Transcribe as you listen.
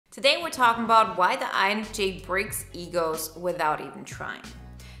Today we're talking about why the INFJ breaks egos without even trying.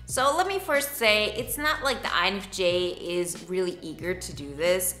 So let me first say, it's not like the INFJ is really eager to do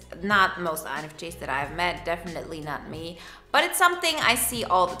this. Not most INFJs that I've met, definitely not me, but it's something I see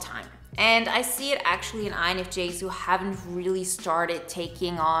all the time. And I see it actually in INFJs who haven't really started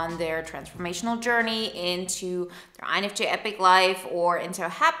taking on their transformational journey into their INFJ epic life or into a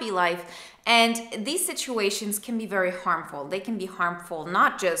happy life. And these situations can be very harmful. They can be harmful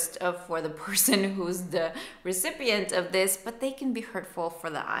not just for the person who's the recipient of this, but they can be hurtful for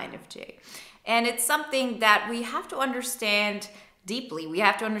the INFJ. And it's something that we have to understand deeply. We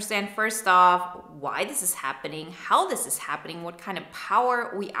have to understand first off why this is happening, how this is happening, what kind of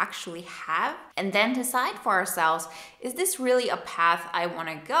power we actually have, and then decide for ourselves, is this really a path I want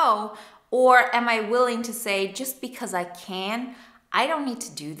to go? Or am I willing to say, just because I can, I don't need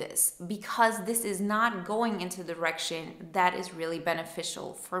to do this because this is not going into the direction that is really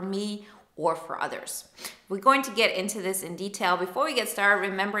beneficial for me or for others. We're going to get into this in detail. Before we get started,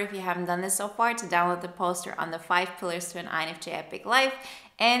 remember, if you haven't done this so far, to download the poster on the 5 pillars to an INFJ epic life.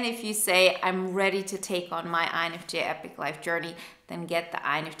 And if you say, I'm ready to take on my INFJ epic life journey, then get the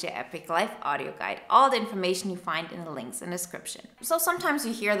INFJ epic life audio guide. All the information you find in the links in the description. So sometimes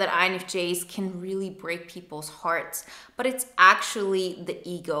you hear that INFJs can really break people's hearts, but it's actually the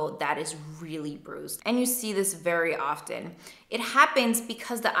ego that is really bruised. And you see this very often. It happens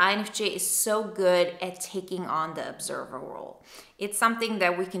because the INFJ is so good at taking on the observer role. It's something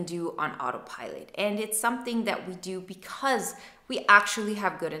that we can do on autopilot, and it's something that we do because we actually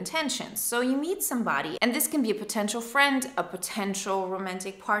have good intentions. So you meet somebody, and this can be a potential friend, a potential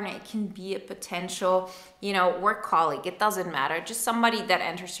romantic partner, it can be a potential, work colleague, it doesn't matter, just somebody that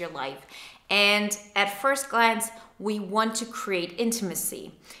enters your life. And at first glance, we want to create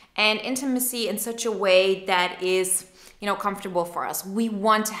intimacy, and intimacy in such a way that is comfortable for us. We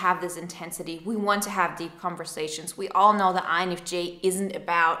want to have this intensity. We want to have deep conversations. We all know the INFJ isn't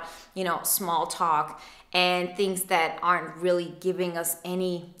about, small talk and things that aren't really giving us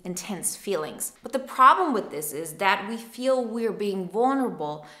any intense feelings. But the problem with this is that we feel we're being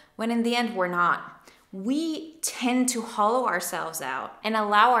vulnerable when in the end we're not. We tend to hollow ourselves out and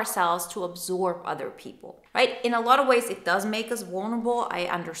allow ourselves to absorb other people, right? In a lot of ways, it does make us vulnerable. I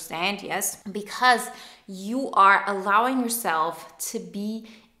understand, yes, because you are allowing yourself to be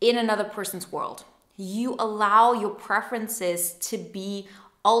in another person's world. You allow your preferences to be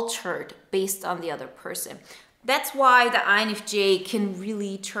altered based on the other person. That's why the INFJ can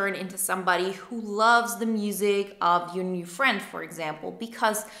really turn into somebody who loves the music of your new friend, for example,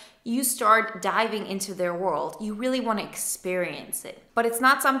 because you start diving into their world. You really want to experience it. But it's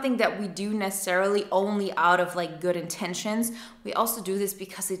not something that we do necessarily only out of good intentions. We also do this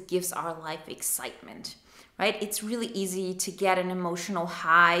because it gives our life excitement, right? It's really easy to get an emotional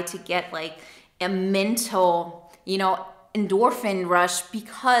high, to get a mental, endorphin rush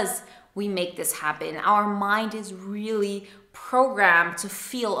because we make this happen. Our mind is really programmed to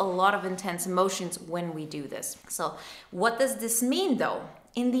feel a lot of intense emotions when we do this. So what does this mean though?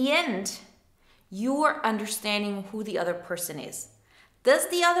 In the end, you're understanding who the other person is. Does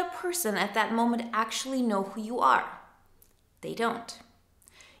the other person at that moment actually know who you are? They don't.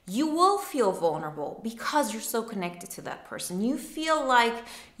 You will feel vulnerable because you're so connected to that person. You feel like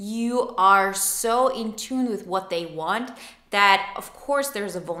you are so in tune with what they want that, of course,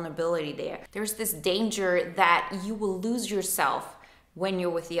 there's a vulnerability there. There's this danger that you will lose yourself when you're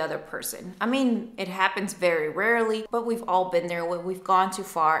with the other person. I mean, it happens very rarely, but we've all been there where we've gone too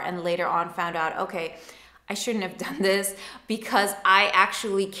far and later on found out, okay, I shouldn't have done this because I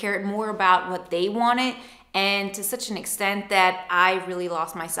actually cared more about what they wanted, and to such an extent that I really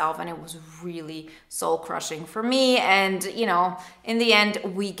lost myself, and it was really soul crushing for me. And in the end,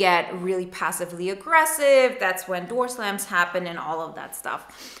 we get really passively aggressive. That's when door slams happen and all of that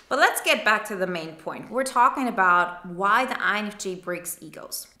stuff. But let's get back to the main point. We're talking about why the INFJ breaks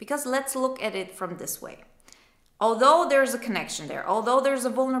egos, because let's look at it from this way. Although there's a connection there, although there's a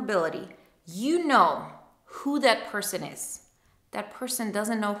vulnerability, you know who that person is. That person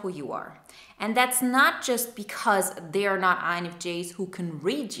doesn't know who you are. And that's not just because they are not INFJs who can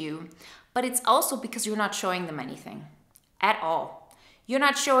read you, but it's also because you're not showing them anything at all. You're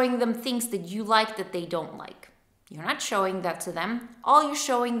not showing them things that you like that they don't like. You're not showing that to them. All you're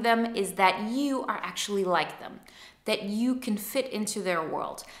showing them is that you are actually like them, that you can fit into their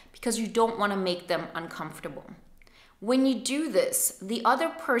world because you don't want to make them uncomfortable. When you do this, the other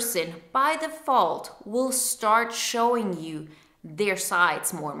person by default will start showing you their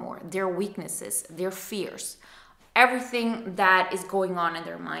sides more and more, their weaknesses, their fears, everything that is going on in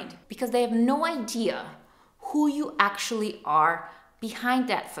their mind, because they have no idea who you actually are behind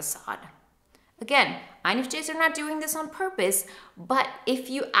that facade. Again, INFJs are not doing this on purpose, but if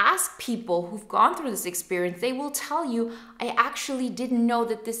you ask people who've gone through this experience, they will tell you, I actually didn't know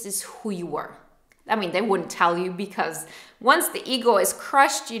that this is who you were. I mean, they wouldn't tell you because once the ego is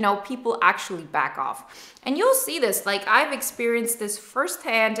crushed, people actually back off. And you'll see this, like I've experienced this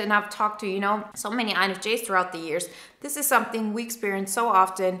firsthand and I've talked to, so many INFJs throughout the years. This is something we experience so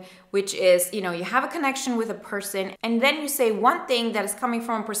often, which is, you have a connection with a person and then you say one thing that is coming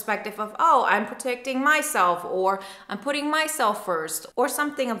from a perspective of, oh, I'm protecting myself or I'm putting myself first or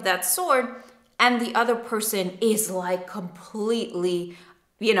something of that sort. And the other person is like completely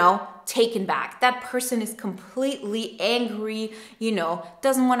taken back. That person is completely angry,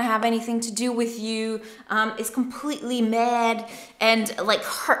 doesn't want to have anything to do with you, is completely mad and like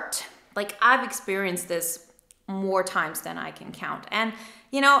hurt. Like I've experienced this more times than I can count. And,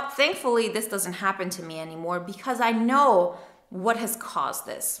 thankfully this doesn't happen to me anymore because I know what has caused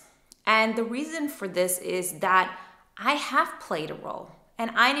this. And the reason for this is that I have played a role and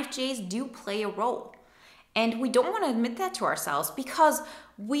INFJs do play a role. And we don't want to admit that to ourselves because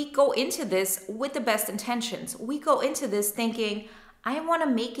we go into this with the best intentions. We go into this thinking, I want to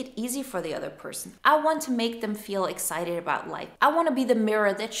make it easy for the other person. I want to make them feel excited about life. I want to be the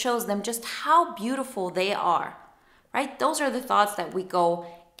mirror that shows them just how beautiful they are, right? Those are the thoughts that we go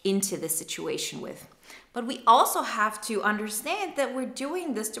into this situation with. But we also have to understand that we're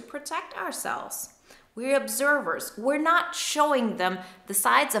doing this to protect ourselves. We're observers. We're not showing them the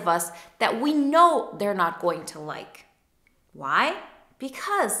sides of us that we know they're not going to like. Why?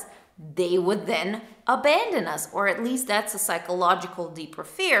 Because they would then abandon us, or at least that's a psychological deeper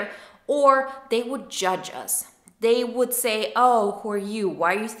fear, or they would judge us. They would say, oh, who are you?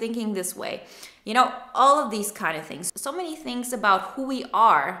 Why are you thinking this way? All of these kind of things. So many things about who we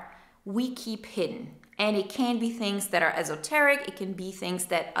are, we keep hidden. And it can be things that are esoteric. It can be things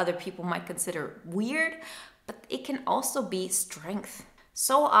that other people might consider weird, but it can also be strength.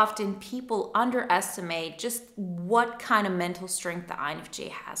 So often people underestimate just what kind of mental strength the INFJ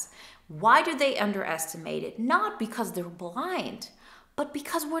has. Why do they underestimate it? Not because they're blind, but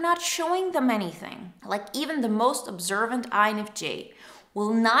because we're not showing them anything. Like even the most observant INFJ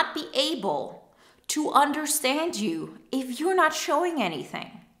will not be able to understand you if you're not showing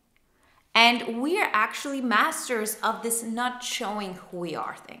anything. And we are actually masters of this not showing who we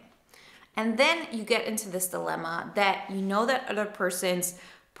are thing. And then you get into this dilemma that that other person's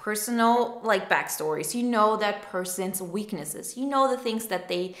personal backstories, that person's weaknesses, the things that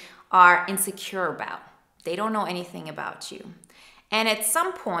they are insecure about. They don't know anything about you. And at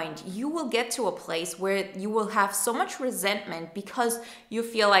some point, you will get to a place where you will have so much resentment because you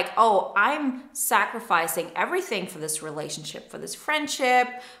feel like, oh, I'm sacrificing everything for this relationship, for this friendship,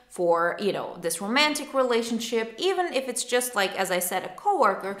 for, this romantic relationship, even if it's just like, as I said, a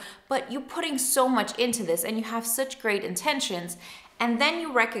coworker, but you're putting so much into this and you have such great intentions. And then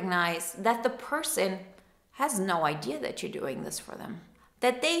you recognize that the person has no idea that you're doing this for them.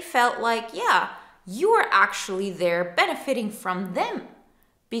 That they felt like, yeah, you are actually there benefiting from them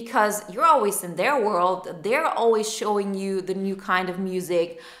because you're always in their world. They're always showing you the new kind of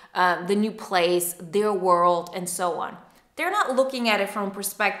music, the new place, their world, and so on. They're not looking at it from a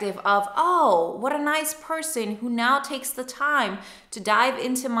perspective of, oh, what a nice person who now takes the time to dive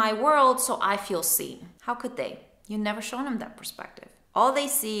into my world so I feel seen. How could they? You never shown them that perspective. All they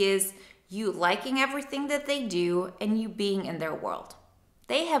see is you liking everything that they do and you being in their world.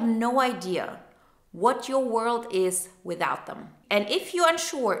 They have no idea what your world is without them. And if you're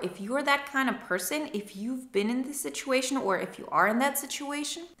unsure, if you're that kind of person, if you've been in this situation or if you are in that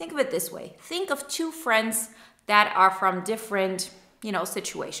situation, think of it this way. Think of two friends that are from different,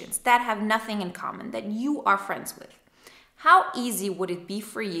 situations, that have nothing in common, that you are friends with. How easy would it be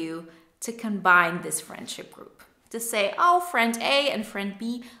for you to combine this friendship group? To say, oh, friend A and friend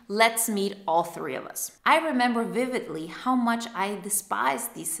B, let's meet all three of us. I remember vividly how much I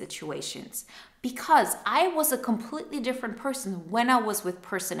despised these situations because I was a completely different person when I was with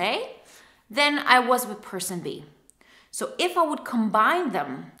person A than I was with person B. So if I would combine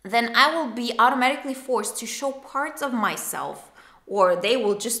them, then I will be automatically forced to show parts of myself, or they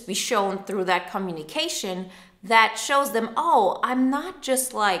will just be shown through that communication that shows them, oh, I'm not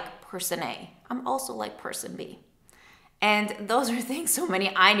just like person A, I'm also like person B. And those are things so many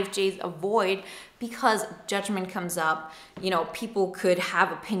INFJs avoid because judgment comes up. People could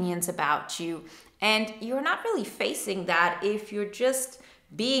have opinions about you and you're not really facing that if you're just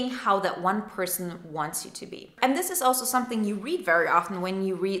being how that one person wants you to be. And this is also something you read very often when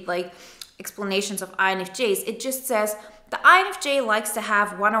you read explanations of INFJs. It just says The INFJ likes to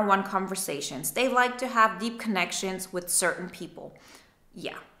have one-on-one conversations. They like to have deep connections with certain people.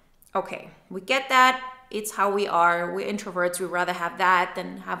 Yeah, okay, we get that. It's how we are. We're introverts. We'd rather have that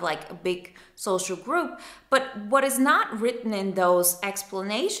than have like a big social group. But what is not written in those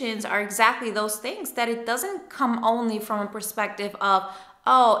explanations are exactly those things, that it doesn't come only from a perspective of,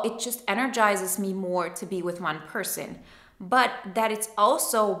 oh, it just energizes me more to be with one person, but that it's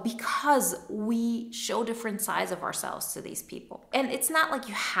also because we show different sides of ourselves to these people. And it's not like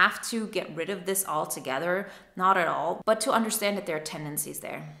you have to get rid of this altogether, not at all, but to understand that there are tendencies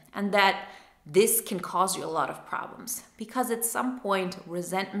there and that this can cause you a lot of problems, because at some point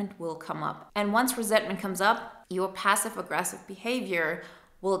resentment will come up. And once resentment comes up, your passive aggressive behavior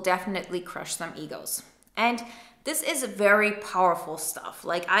will definitely crush some egos. And this is very powerful stuff.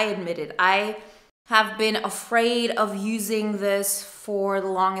 Like, I admit it, I have been afraid of using this for the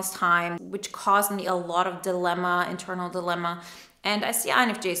longest time, which caused me a lot of internal dilemma. And I see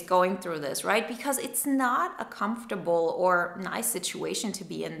INFJs going through this, right? Because it's not a comfortable or nice situation to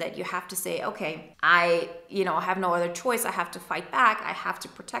be in, that you have to say, okay, I have no other choice. I have to fight back. I have to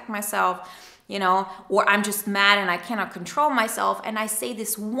protect myself, or I'm just mad and I cannot control myself. And I say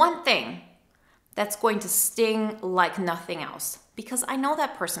this one thing that's going to sting like nothing else, because I know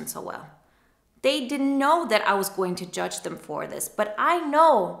that person so well. They didn't know that I was going to judge them for this, but I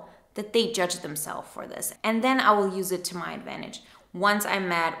know that they judge themselves for this. And then I will use it to my advantage. Once I'm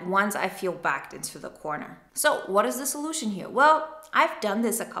mad, once I feel backed into the corner. So what is the solution here? Well, I've done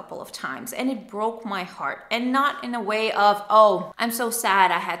this a couple of times and it broke my heart. And not in a way of, oh, I'm so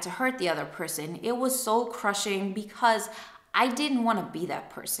sad I had to hurt the other person. It was soul crushing because I didn't want to be that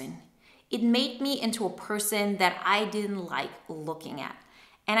person. It made me into a person that I didn't like looking at.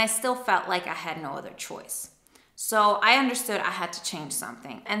 And I still felt like I had no other choice. So I understood I had to change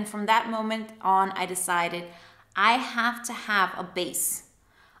something. And from that moment on, I decided I have to have a base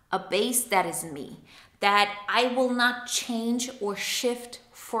that is me, that I will not change or shift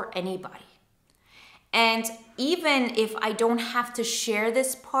for anybody. And even if I don't have to share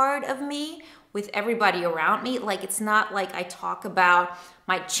this part of me with everybody around me, like, it's not like I talk about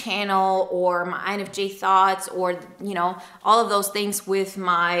my channel or my INFJ thoughts or, all of those things with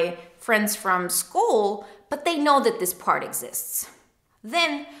my friends from school, but they know that this part exists.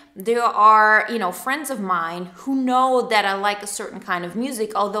 Then there are, friends of mine who know that I like a certain kind of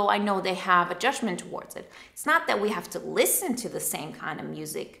music, although I know they have a judgment towards it. It's not that we have to listen to the same kind of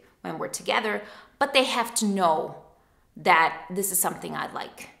music when we're together, but they have to know that this is something I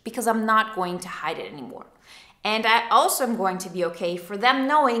like, because I'm not going to hide it anymore. And I also am going to be okay for them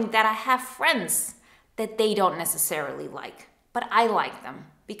knowing that I have friends that they don't necessarily like, but I like them,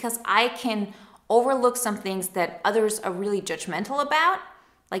 because I can overlook some things that others are really judgmental about.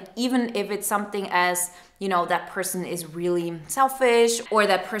 Like, even if it's something as, that person is really selfish, or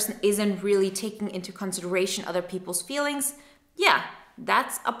that person isn't really taking into consideration other people's feelings. Yeah,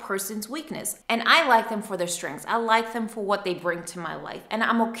 that's a person's weakness. And I like them for their strengths. I like them for what they bring to my life. And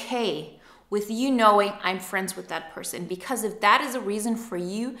I'm okay with you knowing I'm friends with that person, because if that is a reason for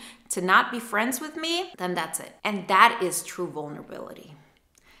you to not be friends with me, then that's it. And that is true vulnerability.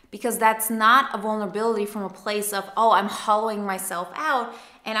 Because that's not a vulnerability from a place of, oh, I'm hollowing myself out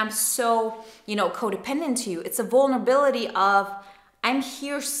and I'm so, codependent to you. It's a vulnerability of, I'm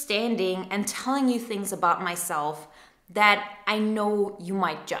here standing and telling you things about myself that I know you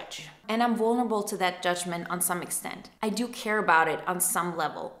might judge. And I'm vulnerable to that judgment on some extent. I do care about it on some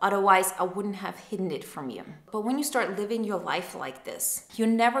level. Otherwise, I wouldn't have hidden it from you. But when you start living your life like this, you're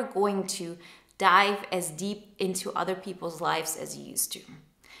never going to dive as deep into other people's lives as you used to.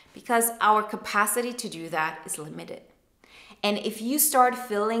 Because our capacity to do that is limited. And if you start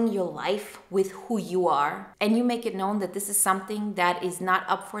filling your life with who you are, and you make it known that this is something that is not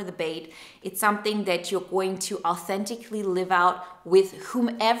up for debate, it's something that you're going to authentically live out with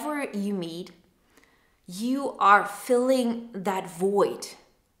whomever you meet, you are filling that void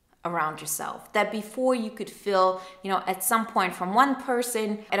around yourself that before you could fill, at some point from one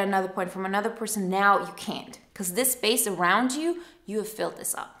person, at another point from another person. Now you can't, because this space around you, you have filled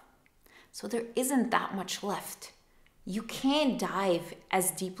this up. So there isn't that much left. You can't dive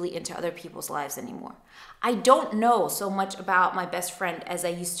as deeply into other people's lives anymore. I don't know so much about my best friend as I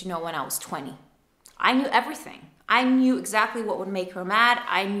used to know when I was 20. I knew everything. I knew exactly what would make her mad.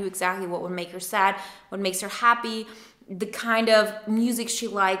 I knew exactly what would make her sad, what makes her happy, the kind of music she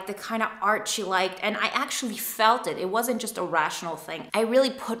liked, the kind of art she liked, and I actually felt it. It wasn't just a rational thing. I really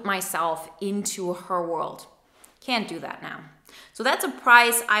put myself into her world. Can't do that now. So that's a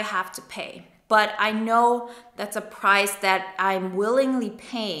price I have to pay. But I know that's a price that I'm willingly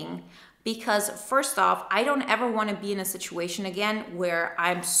paying Because first off, I don't ever want to be in a situation again where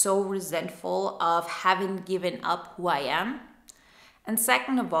I'm so resentful of having given up who I am. And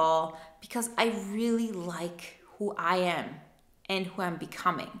second of all, because I really like who I am and who I'm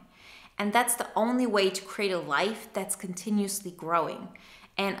becoming. And that's the only way to create a life that's continuously growing,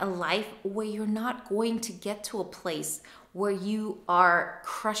 and a life where you're not going to get to a place where you are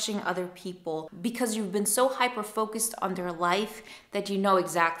crushing other people because you've been so hyper-focused on their life that you know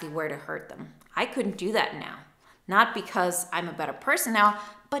exactly where to hurt them. I couldn't do that now. Not because I'm a better person now,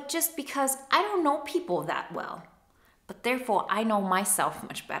 but just because I don't know people that well. But therefore, I know myself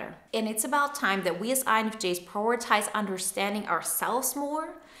much better. And it's about time that we as INFJs prioritize understanding ourselves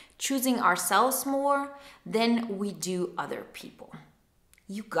more, choosing ourselves more than we do other people.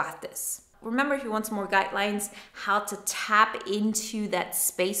 You got this. Remember, if you want some more guidelines, how to tap into that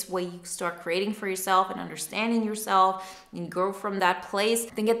space where you start creating for yourself and understanding yourself and grow from that place,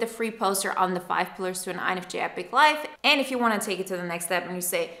 then get the free poster on the 5 pillars to an INFJ epic life. And if you want to take it to the next step and you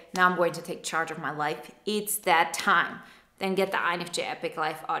say, now I'm going to take charge of my life, it's that time, then get the INFJ Epic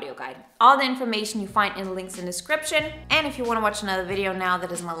Life audio guide. All the information you find in the links in the description. And if you want to watch another video now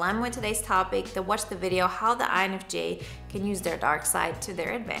that is in alignment with today's topic, then watch the video how the INFJ can use their dark side to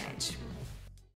their advantage.